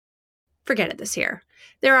forget it this year.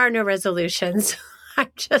 There are no resolutions.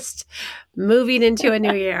 I'm just moving into a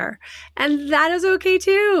new year. And that is okay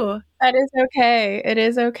too. That is okay. It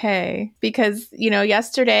is okay. Because,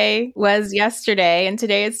 yesterday was yesterday and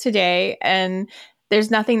today is today. And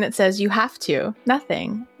there's nothing that says you have to.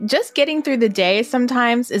 Nothing. Just getting through the day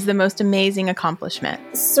sometimes is the most amazing accomplishment.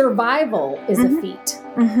 Survival is a feat.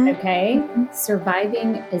 Okay?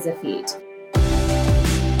 Surviving is a feat.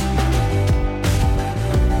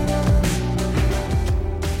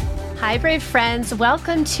 Hi, brave friends.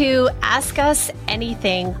 Welcome to Ask Us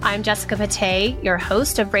Anything. I'm Jessica Pate, your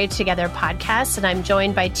host of Brave Together podcast, and I'm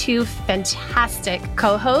joined by two fantastic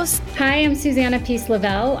co-hosts. Hi, I'm Susanna Peace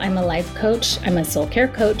Lavelle. I'm a life coach. I'm a soul care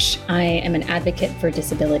coach. I am an advocate for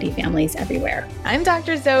disability families everywhere. I'm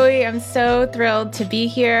Dr. Zoe. I'm so thrilled to be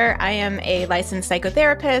here. I am a licensed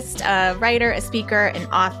psychotherapist, a writer, a speaker, an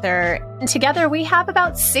author. And together we have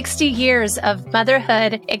about 60 years of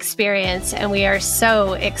motherhood experience, and we are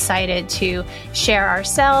so excited to share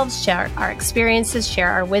ourselves, share our experiences, share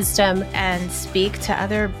our wisdom, and speak to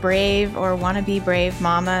other brave or wannabe brave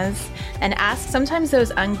mamas and ask sometimes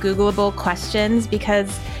those ungoogleable questions,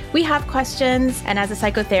 because we have questions. And as a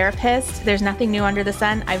psychotherapist, there's nothing new under the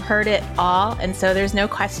sun. I've heard it all. And so there's no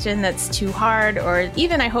question that's too hard or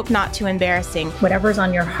even, I hope, not too embarrassing. Whatever's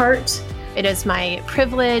on your heart. It is my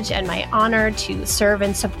privilege and my honor to serve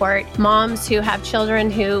and support moms who have children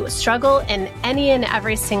who struggle in any and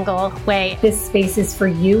every single way. This space is for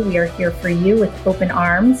you. We are here for you with open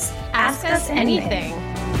arms. Ask us anything.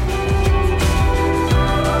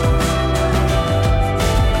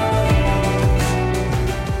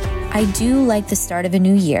 I do like the start of a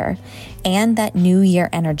new year and that new year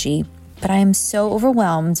energy, but I am so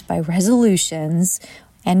overwhelmed by resolutions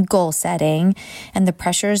and goal setting and the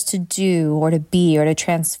pressures to do or to be or to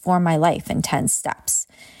transform my life in 10 steps.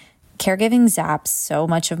 Caregiving zaps so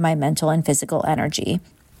much of my mental and physical energy.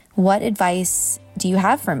 What advice do you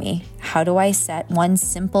have for me? How do I set one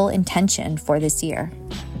simple intention for this year?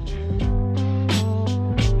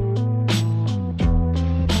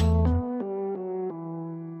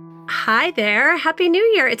 Hi there. Happy New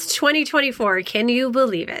Year. It's 2024. Can you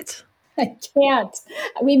believe it? I can't.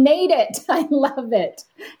 We made it. I love it.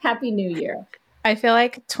 Happy New Year. I feel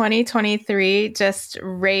like 2023 just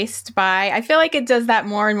raced by. I feel like it does that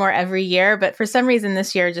more and more every year, but for some reason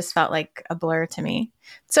this year just felt like a blur to me.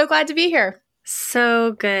 So glad to be here.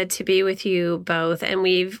 So good to be with you both. And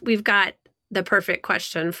we've got the perfect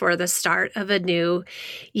question for the start of a new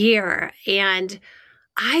year. And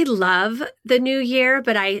I love the new year,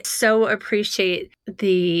 but I so appreciate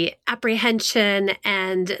the apprehension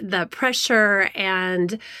and the pressure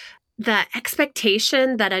and the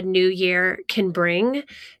expectation that a new year can bring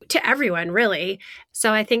to everyone, really.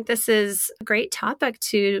 So I think this is a great topic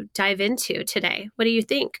to dive into today. What do you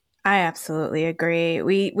think? I absolutely agree.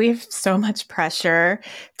 We have so much pressure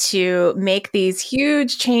to make these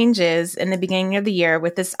huge changes in the beginning of the year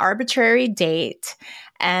with this arbitrary date.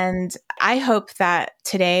 And I hope that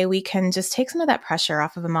today we can just take some of that pressure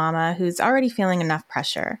off of a mama who's already feeling enough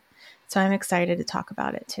pressure. So I'm excited to talk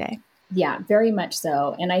about it today. Yeah, very much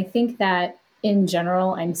so. And I think that in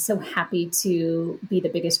general, I'm so happy to be the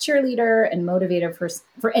biggest cheerleader and motivator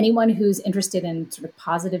for anyone who's interested in sort of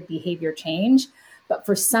positive behavior change. But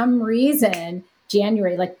for some reason,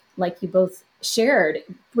 January, like you both shared,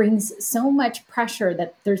 brings so much pressure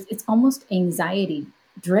that it's almost anxiety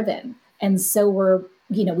driven. And so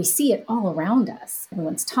we see it all around us.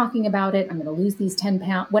 Everyone's talking about it. I'm going to lose these 10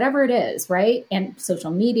 pounds, whatever it is, right? And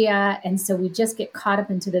social media. And so we just get caught up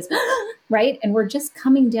into this, right? And we're just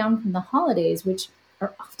coming down from the holidays, which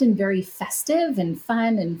are often very festive and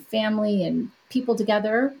fun and family and people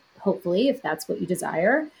together, hopefully, if that's what you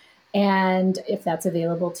desire. And if that's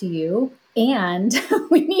available to you. And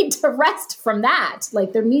we need to rest from that.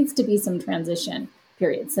 Like there needs to be some transition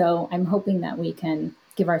period. So I'm hoping that we can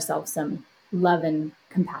give ourselves some love and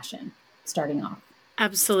compassion starting off.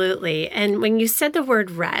 Absolutely. And when you said the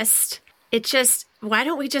word rest, why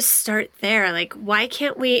don't we just start there? Like, why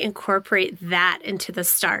can't we incorporate that into the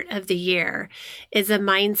start of the year as a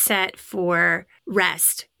mindset for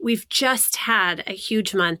rest? We've just had a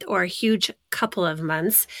huge month or a huge couple of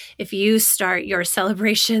months. If you start your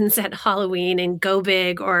celebrations at Halloween and go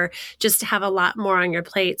big, or just have a lot more on your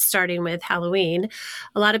plate starting with Halloween,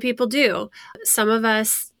 a lot of people do. Some of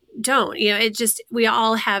us don't. We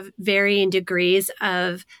all have varying degrees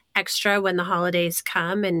of extra when the holidays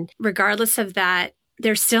come. And regardless of that,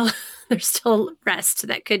 there's still rest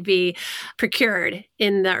that could be procured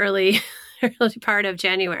in the early part of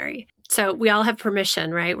January. So we all have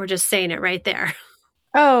permission, right? We're just saying it right there.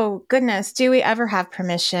 Oh, goodness. Do we ever have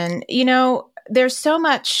permission? There's so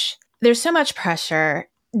much there's so much pressure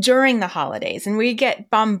during the holidays, and we get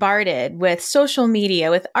bombarded with social media,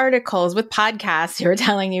 with articles, with podcasts who are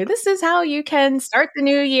telling you this is how you can start the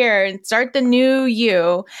new year and start the new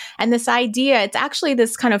you. And this idea, it's actually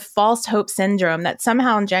this kind of false hope syndrome that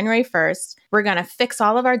somehow on January 1st, we're going to fix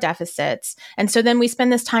all of our deficits. And so then we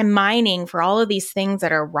spend this time mining for all of these things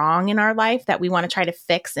that are wrong in our life that we want to try to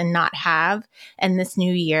fix and not have in this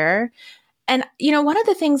new year. And, one of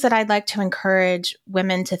the things that I'd like to encourage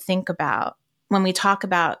women to think about when we talk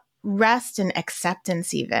about rest and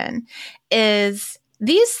acceptance even is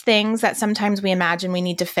these things that sometimes we imagine we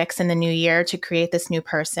need to fix in the new year to create this new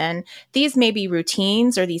person. These may be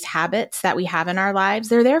routines or these habits that we have in our lives.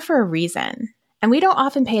 They're there for a reason. And we don't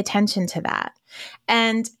often pay attention to that.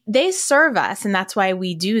 And they serve us, and that's why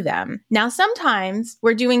we do them. Now, sometimes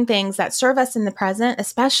we're doing things that serve us in the present,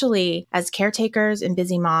 especially as caretakers and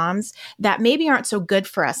busy moms, that maybe aren't so good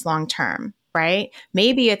for us long term. Right?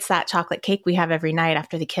 Maybe it's that chocolate cake we have every night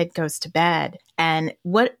after the kid goes to bed. And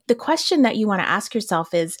what the question that you want to ask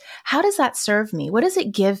yourself is, how does that serve me? What does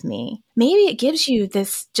it give me? Maybe it gives you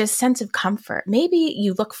this just sense of comfort. Maybe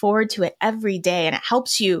you look forward to it every day and it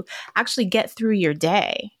helps you actually get through your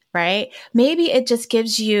day. Right? Maybe it just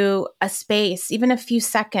gives you a space, even a few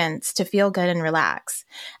seconds to feel good and relax.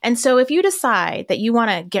 And so if you decide that you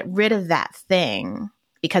want to get rid of that thing,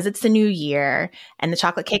 because it's the new year and the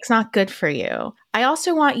chocolate cake's not good for you, I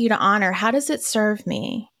also want you to honor, how does it serve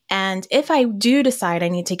me? And if I do decide I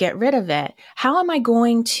need to get rid of it, how am I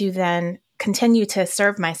going to then continue to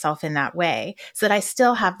serve myself in that way so that I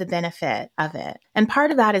still have the benefit of it? And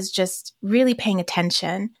part of that is just really paying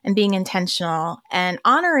attention and being intentional and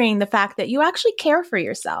honoring the fact that you actually care for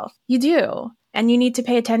yourself. You do. And you need to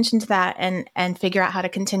pay attention to that and figure out how to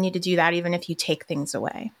continue to do that even if you take things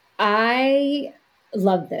away. I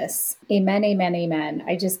love this. Amen, amen, amen.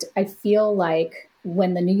 I feel like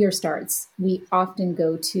when the new year starts, we often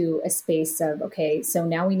go to a space of, okay, so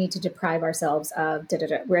now we need to deprive ourselves of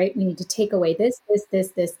right? We need to take away this,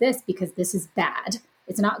 because this is bad.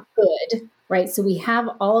 It's not good, right? So we have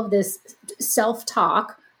all of this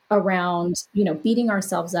self-talk around, beating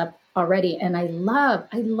ourselves up already. And I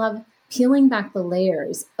love peeling back the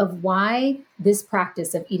layers of why this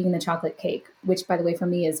practice of eating the chocolate cake, which by the way, for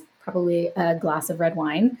me is probably a glass of red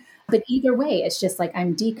wine. But either way, it's just like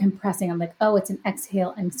I'm decompressing. I'm like, oh, it's an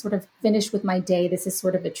exhale. I'm sort of finished with my day. This is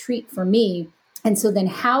sort of a treat for me. And so then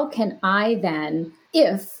how can I then,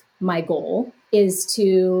 if my goal is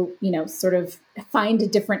to, sort of find a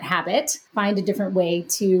different habit, find a different way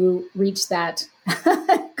to reach that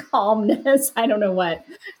calmness, I don't know what,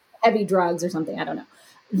 heavy drugs or something, I don't know,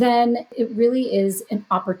 then it really is an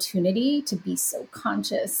opportunity to be so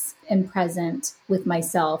conscious and present with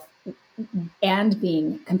myself and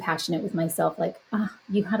being compassionate with myself. Like,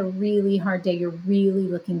 you had a really hard day. You're really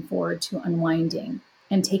looking forward to unwinding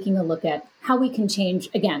and taking a look at how we can change,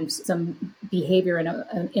 again, some behavior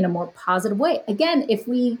in a more positive way. Again, if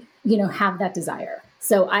we, have that desire.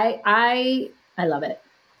 So I love it.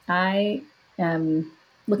 I am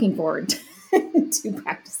looking forward to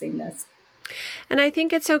practicing this. And I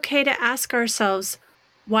think it's okay to ask ourselves,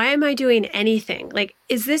 why am I doing anything? Like,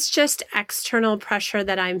 is this just external pressure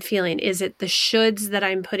that I'm feeling? Is it the shoulds that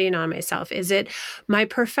I'm putting on myself? Is it my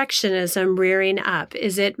perfectionism rearing up?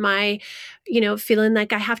 Is it my, feeling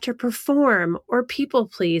like I have to perform or people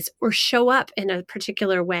please or show up in a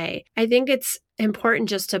particular way? I think it's important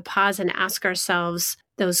just to pause and ask ourselves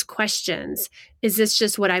those questions. Is this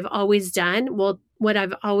just what I've always done? Well, what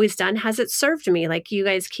I've always done, has it served me? Like you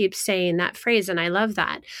guys keep saying that phrase, and I love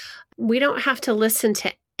that. We don't have to listen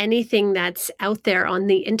to anything that's out there on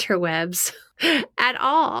the interwebs at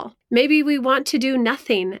all. Maybe we want to do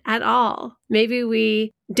nothing at all. Maybe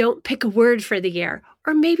we don't pick a word for the year,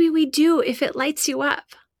 or maybe we do if it lights you up,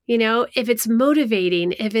 if it's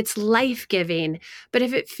motivating, if it's life-giving. But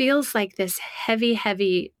if it feels like this heavy,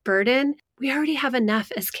 heavy burden, we already have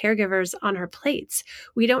enough as caregivers on our plates.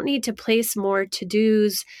 We don't need to place more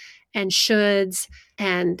to-dos and shoulds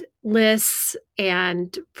and lists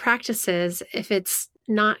and practices if it's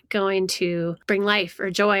not going to bring life or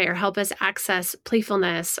joy or help us access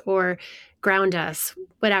playfulness or ground us,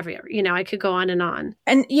 whatever. I could go on and on.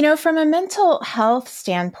 And, from a mental health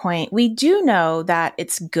standpoint, we do know that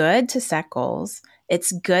it's good to set goals.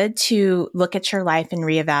 It's good to look at your life and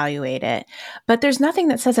reevaluate it. But there's nothing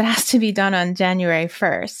that says it has to be done on January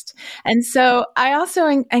 1st. And so I also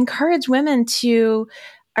encourage women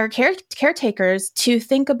our caretakers to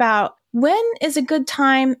think about, when is a good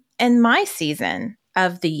time in my season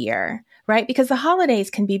of the year, right? Because the holidays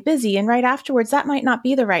can be busy, and right afterwards, that might not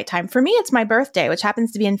be the right time. For me, it's my birthday, which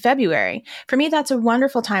happens to be in February. For me, that's a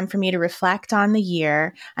wonderful time for me to reflect on the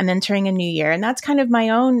year. I'm entering a new year, and that's kind of my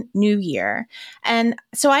own new year. And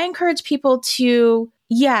so I encourage people to,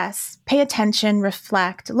 yes, pay attention,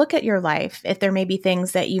 reflect, look at your life if there may be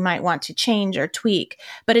things that you might want to change or tweak,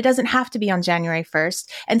 but it doesn't have to be on January 1st.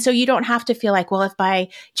 And so you don't have to feel like, well, if by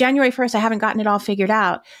January 1st I haven't gotten it all figured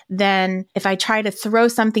out, then if I try to throw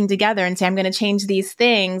something together and say I'm going to change these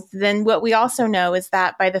things, then what we also know is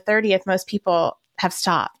that by the 30th, most people have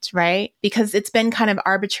stopped, right? Because it's been kind of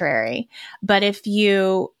arbitrary. But if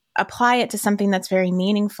you apply it to something that's very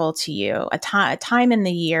meaningful to you, a time in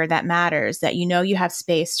the year that matters, that you know you have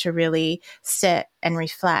space to really sit and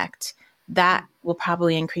reflect, that will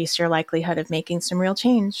probably increase your likelihood of making some real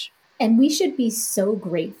change. And we should be so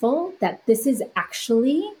grateful that this is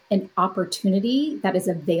actually an opportunity that is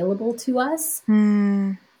available to us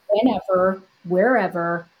whenever,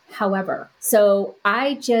 wherever, however. So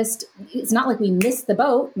it's not like we missed the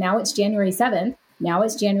boat. Now it's January 7th. Now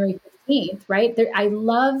it's January 15th, right? I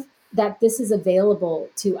love that this is available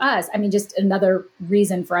to us. I mean, just another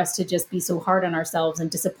reason for us to just be so hard on ourselves and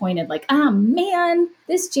disappointed, like, man,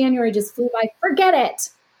 this January just flew by. Forget it.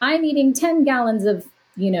 I'm eating 10 gallons of,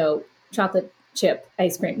 chocolate chip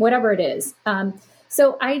ice cream, whatever it is.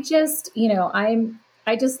 So I just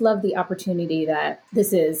love the opportunity that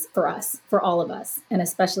this is for us, for all of us, and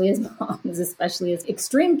especially as moms, especially as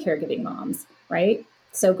extreme caregiving moms, right?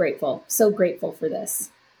 So grateful for this.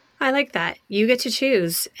 I like that. You get to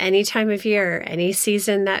choose any time of year, any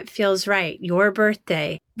season that feels right, your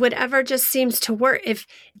birthday, whatever just seems to work. If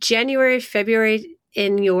January, February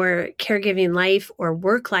in your caregiving life or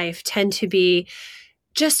work life tend to be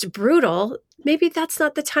just brutal, maybe that's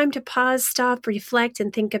not the time to pause, stop, reflect,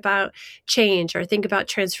 and think about change or think about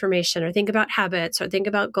transformation or think about habits or think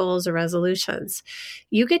about goals or resolutions.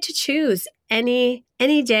 You get to choose any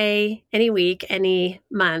day, any week, any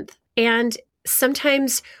month. And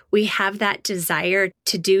sometimes we have that desire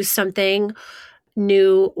to do something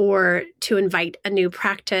new or to invite a new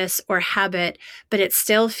practice or habit, but it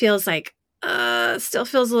still feels like, still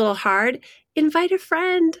feels a little hard. Invite a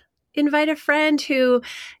friend who,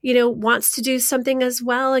 wants to do something as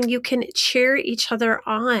well. And you can cheer each other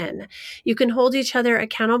on. You can hold each other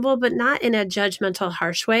accountable, but not in a judgmental,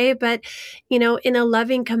 harsh way, but, in a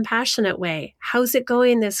loving, compassionate way. How's it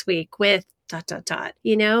going this week with ...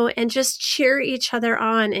 and just cheer each other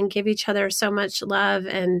on and give each other so much love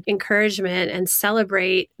and encouragement and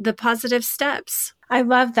celebrate the positive steps. I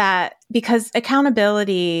love that, because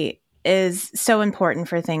accountability is so important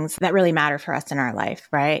for things that really matter for us in our life,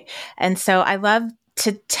 right? And so I love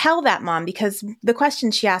to tell that mom, because the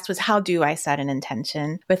question she asked was, how do I set an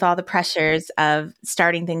intention with all the pressures of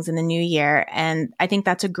starting things in the new year? And I think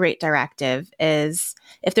that's a great directive, is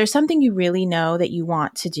if there's something you really know that you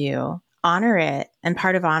want to do, honor it. And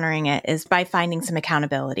part of honoring it is by finding some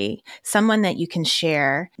accountability, someone that you can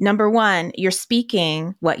share. Number one, you're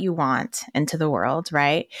speaking what you want into the world,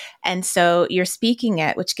 right? And so you're speaking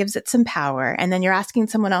it, which gives it some power. And then you're asking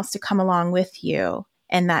someone else to come along with you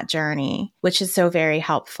in that journey, which is so very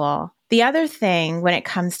helpful. The other thing when it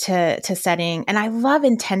comes to setting, and I love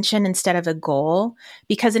intention instead of a goal,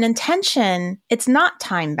 because an intention, it's not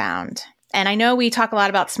time bound. And I know we talk a lot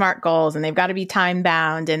about SMART goals and they've got to be time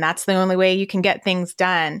bound and that's the only way you can get things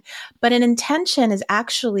done. But an intention is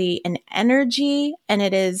actually an energy, and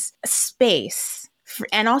it is a space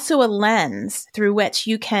and also a lens through which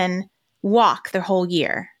you can walk the whole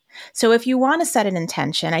year. So if you want to set an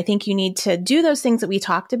intention, I think you need to do those things that we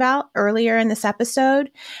talked about earlier in this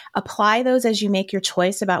episode, apply those as you make your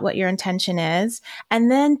choice about what your intention is,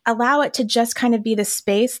 and then allow it to just kind of be the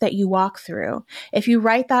space that you walk through. If you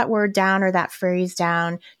write that word down or that phrase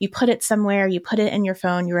down, you put it somewhere, you put it in your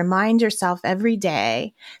phone, you remind yourself every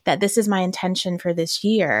day that this is my intention for this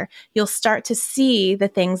year, you'll start to see the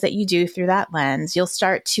things that you do through that lens. You'll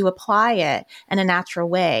start to apply it in a natural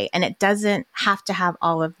way, and it doesn't have to have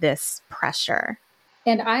all of this pressure.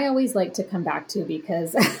 And I always like to come back to,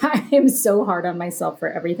 because I am so hard on myself for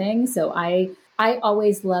everything. So I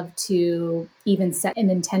always love to even set an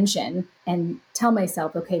intention and tell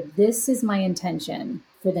myself, okay, this is my intention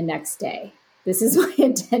for the next day. This is my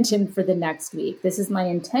intention for the next week. This is my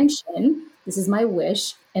intention. This is my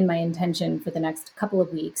wish and my intention for the next couple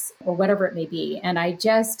of weeks, or whatever it may be. And I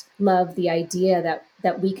just love the idea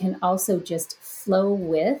that we can also just flow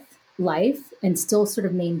with life and still sort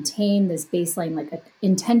of maintain this baseline, like an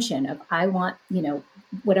intention of, I want,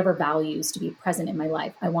 whatever values to be present in my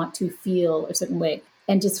life. I want to feel a certain way,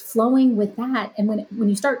 and just flowing with that. And when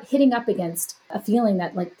you start hitting up against a feeling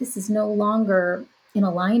that like this is no longer in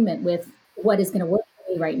alignment with what is going to work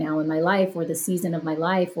for me right now in my life or the season of my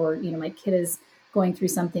life, or, my kid is going through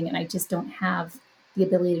something and I just don't have the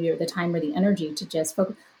ability or the time or the energy to just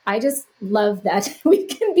focus. I just love that we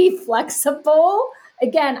can be flexible.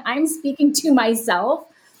 Again, I'm speaking to myself,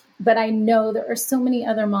 but I know there are so many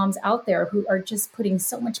other moms out there who are just putting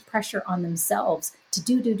so much pressure on themselves to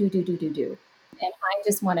do. And I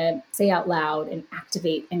just want to say out loud and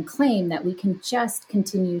activate and claim that we can just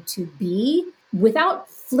continue to be without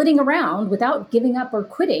flitting around, without giving up or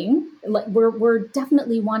quitting. We're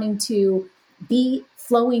definitely wanting to be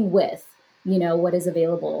flowing with, what is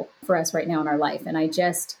available for us right now in our life. And I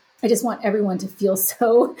just want everyone to feel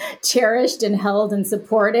so cherished and held and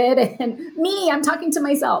supported. And I'm talking to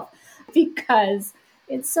myself because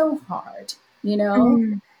it's so hard,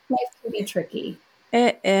 life can be tricky.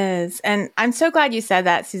 It is. And I'm so glad you said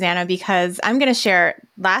that, Susanna, because I'm going to share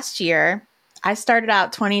last year, I started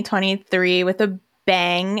out 2023 with a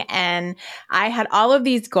bang and I had all of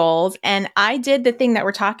these goals and I did the thing that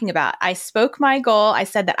we're talking about. I spoke my goal. I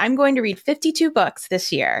said that I'm going to read 52 books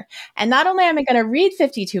this year. And not only am I going to read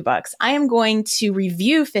 52 books, I am going to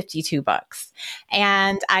review 52 books.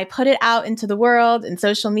 And I put it out into the world and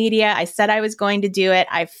social media. I said I was going to do it.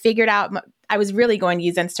 I figured out I was really going to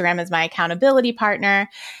use Instagram as my accountability partner.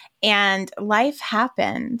 And life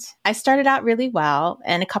happened. I started out really well.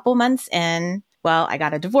 And a couple months in, I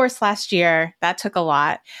got a divorce last year. That took a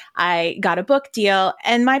lot. I got a book deal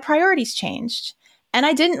and my priorities changed. And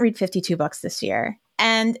I didn't read 52 books this year.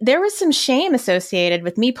 And there was some shame associated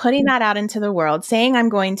with me putting that out into the world, saying I'm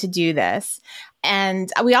going to do this.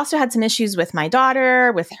 And we also had some issues with my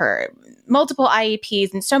daughter, with her multiple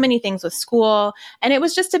IEPs and so many things with school. And it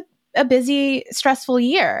was just a busy, stressful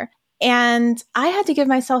year. And I had to give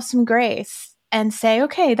myself some grace and say,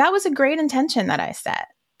 okay, that was a great intention that I set.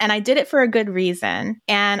 And I did it for a good reason.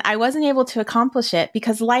 And I wasn't able to accomplish it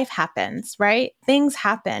because life happens, right? Things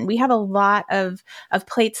happen. We have a lot of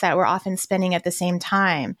plates that we're often spinning at the same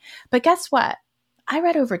time. But guess what? I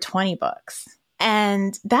read over 20 books.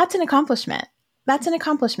 And that's an accomplishment. That's an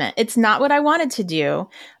accomplishment. It's not what I wanted to do,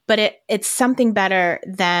 but it's something better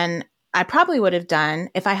than I probably would have done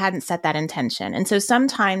if I hadn't set that intention. And so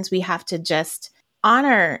sometimes we have to just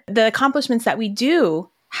honor the accomplishments that we do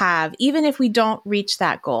have, even if we don't reach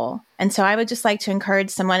that goal. And so I would just like to encourage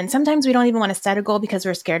someone, and sometimes we don't even want to set a goal because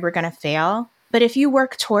we're scared we're going to fail. But if you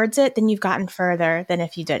work towards it, then you've gotten further than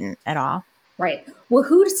if you didn't at all. Right. Well,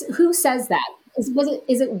 who says that?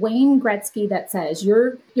 Is it Wayne Gretzky that says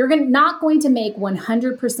you're not going to make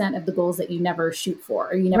 100% of the goals that you never shoot for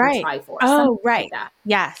or you never try for? Oh, right. Like that.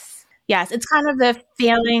 Yes. It's kind of the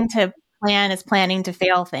failing to plan is planning to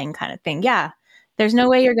fail thing kind of thing. Yeah. There's no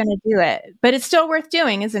way you're going to do it, but it's still worth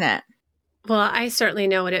doing, isn't it? Well, I certainly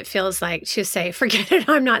know what it feels like to say, forget it.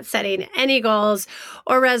 I'm not setting any goals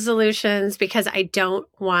or resolutions because I don't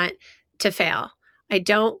want to fail. I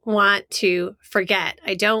don't want to forget.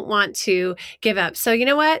 I don't want to give up. So you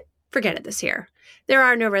know what? Forget it this year. There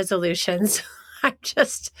are no resolutions. I'm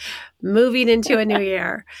just moving into a new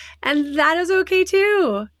year. And that is okay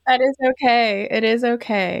too. That is okay. It is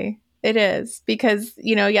okay. It is because,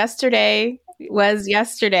 yesterday was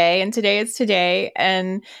yesterday and today is today.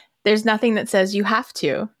 And there's nothing that says you have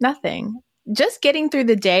to. Nothing. Just getting through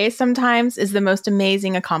the day sometimes is the most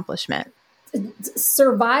amazing accomplishment.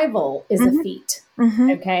 Survival is a feat.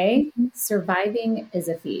 Mm-hmm. Okay. Surviving is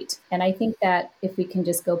a feat. And I think that if we can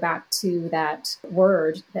just go back to that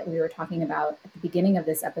word that we were talking about at the beginning of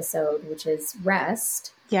this episode, which is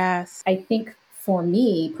rest. Yes. I think for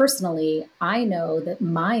me personally, I know that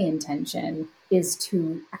my intention is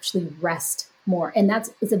to actually rest more. And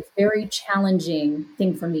it's a very challenging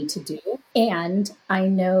thing for me to do. And I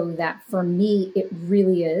know that for me, it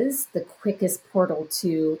really is the quickest portal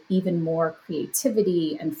to even more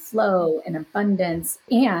creativity and flow and abundance.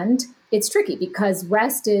 And it's tricky because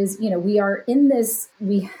rest is, we are in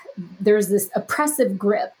there's this oppressive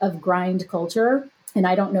grip of grind culture. And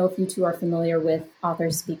I don't know if you two are familiar with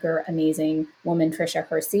author, speaker, amazing woman, Trisha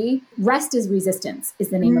Hersey. Rest is Resistance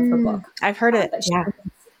is the name of her book. I've heard it.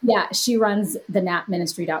 She runs the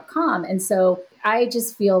natministry.com. And so I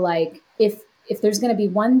just feel like if there's going to be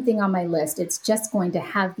one thing on my list, it's just going to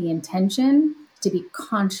have the intention to be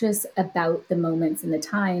conscious about the moments and the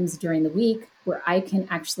times during the week where I can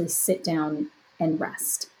actually sit down and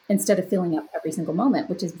rest instead of filling up every single moment,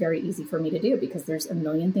 which is very easy for me to do because there's a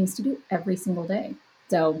million things to do every single day.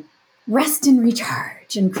 So rest and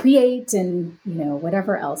recharge and create and,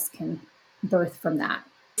 whatever else can birth from that.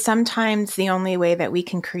 Sometimes the only way that we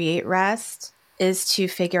can create rest is to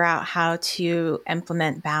figure out how to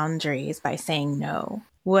implement boundaries by saying no.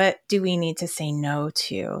 What do we need to say no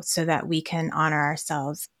to so that we can honor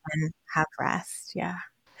ourselves and have rest? Yeah.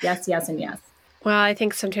 Yes, yes, and yes. Well, I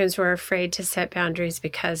think sometimes we're afraid to set boundaries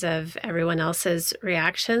because of everyone else's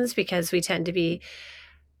reactions, because we tend to be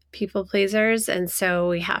people pleasers. And so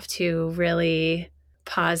we have to really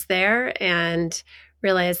pause there and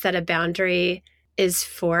realize that a boundary is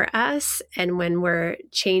for us. And when we're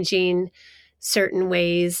changing certain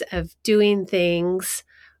ways of doing things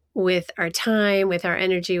with our time, with our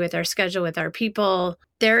energy, with our schedule, with our people,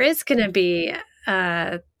 there is going to be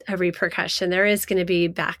a repercussion. There is going to be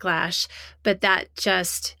backlash, but that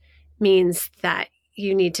just means that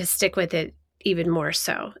you need to stick with it even more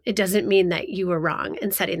so. It doesn't mean that you were wrong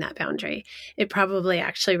in setting that boundary. It probably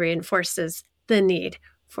actually reinforces the need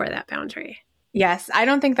for that boundary. Yes, I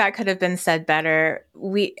don't think that could have been said better.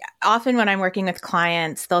 We often, when I'm working with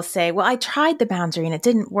clients, they'll say, well, I tried the boundary and it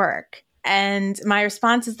didn't work. And my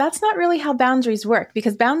response is, that's not really how boundaries work,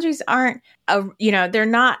 because boundaries aren't they're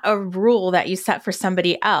not a rule that you set for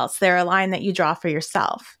somebody else. They're a line that you draw for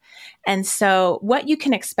yourself. And so what you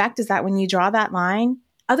can expect is that when you draw that line,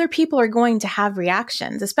 other people are going to have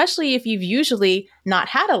reactions, especially if you've usually not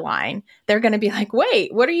had a line. They're going to be like,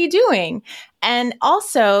 wait, what are you doing? And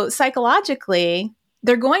also psychologically,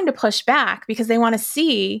 they're going to push back because they want to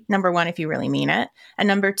see, number one, if you really mean it, and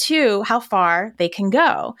number two, how far they can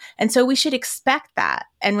go. And so we should expect that.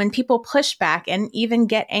 And when people push back and even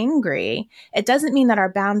get angry, it doesn't mean that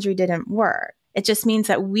our boundary didn't work. It just means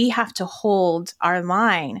that we have to hold our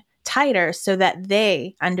line tighter so that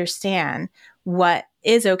they understand what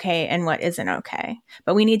is okay and what isn't okay.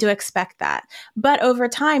 But we need to expect that. But over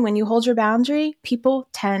time, when you hold your boundary, people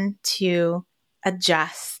tend to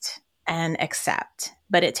adjust and accept.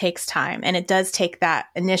 But it takes time. And it does take that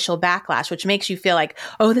initial backlash, which makes you feel like,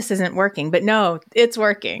 oh, this isn't working. But no, it's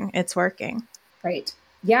working. It's working. Right.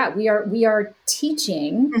 Yeah, we are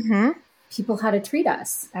teaching people how to treat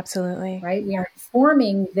us. Absolutely. Right. We are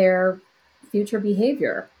informing their future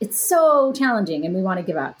behavior. It's so challenging and we want to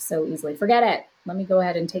give up so easily. Forget it. Let me go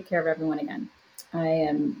ahead and take care of everyone again.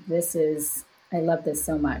 I love this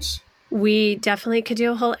so much. We definitely could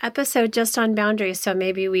do a whole episode just on boundaries. So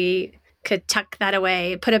maybe we could tuck that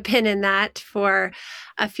away, put a pin in that for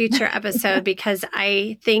a future episode, because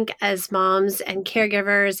I think as moms and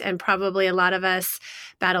caregivers, and probably a lot of us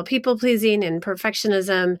battle people pleasing and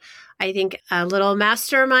perfectionism, I think a little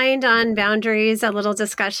mastermind on boundaries, a little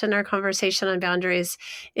discussion or conversation on boundaries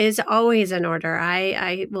is always in order.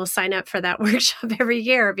 I will sign up for that workshop every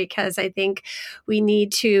year, because I think we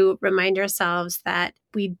need to remind ourselves that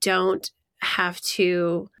we don't have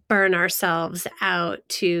to burn ourselves out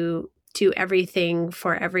to do everything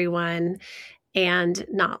for everyone and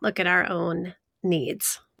not look at our own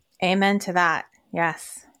needs. Amen to that.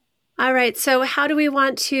 Yes. All right. So how do we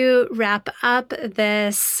want to wrap up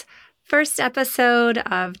this first episode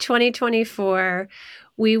of 2024?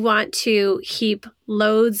 We want to heap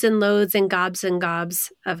loads and loads and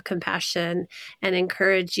gobs of compassion and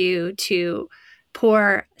encourage you to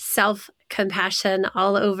pour self-compassion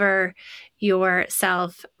all over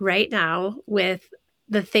yourself right now with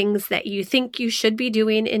the things that you think you should be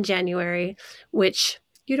doing in January, which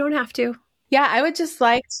you don't have to. Yeah, I would just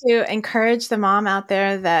like to encourage the mom out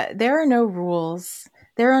there that there are no rules.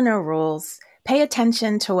 There are no rules. Pay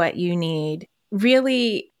attention to what you need.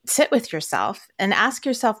 Really sit with yourself and ask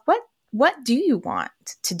yourself, what do you want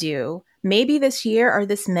to do? Maybe this year or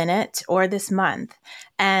this minute or this month.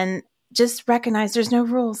 And just recognize there's no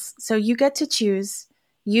rules. So you get to choose.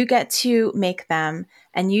 You get to make them,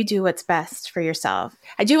 and you do what's best for yourself.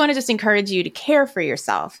 I do want to just encourage you to care for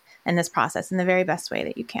yourself in this process in the very best way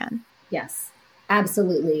that you can. Yes,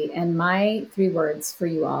 absolutely. And my 3 words for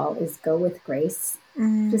you all is go with grace.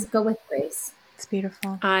 Just go with grace. It's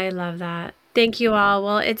beautiful. I love that. Thank you all.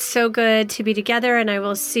 Well, it's so good to be together, and I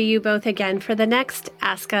will see you both again for the next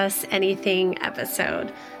Ask Us Anything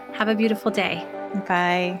episode. Have a beautiful day.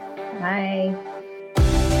 Bye. Bye.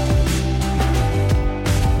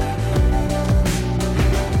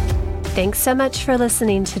 Thanks so much for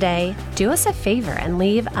listening today. Do us a favor and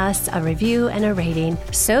leave us a review and a rating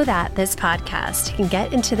so that this podcast can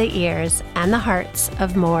get into the ears and the hearts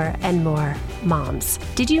of more and more moms.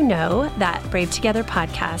 Did you know that Brave Together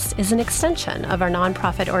podcast is an extension of our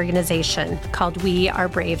nonprofit organization called We Are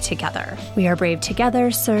Brave Together? We Are Brave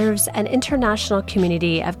Together serves an international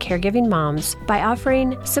community of caregiving moms by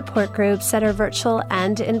offering support groups that are virtual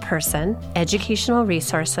and in person, educational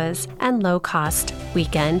resources, and low-cost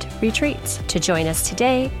weekend retreats. To join us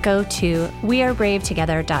today, go to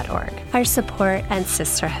wearebravetogether.org. Our support and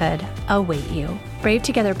sisterhood await you. Brave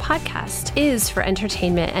Together podcast is for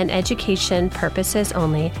entertainment and education purposes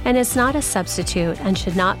only and is not a substitute and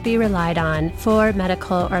should not be relied on for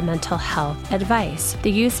medical or mental health advice.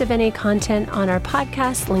 The use of any content on our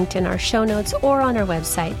podcast, linked in our show notes or on our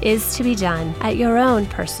website, is to be done at your own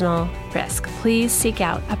personal risk. Please seek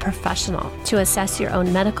out a professional to assess your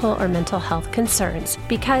own medical or mental health concerns,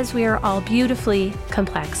 because we are all beautifully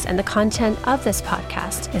complex and the content of this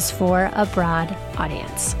podcast is for a broad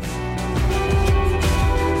audience.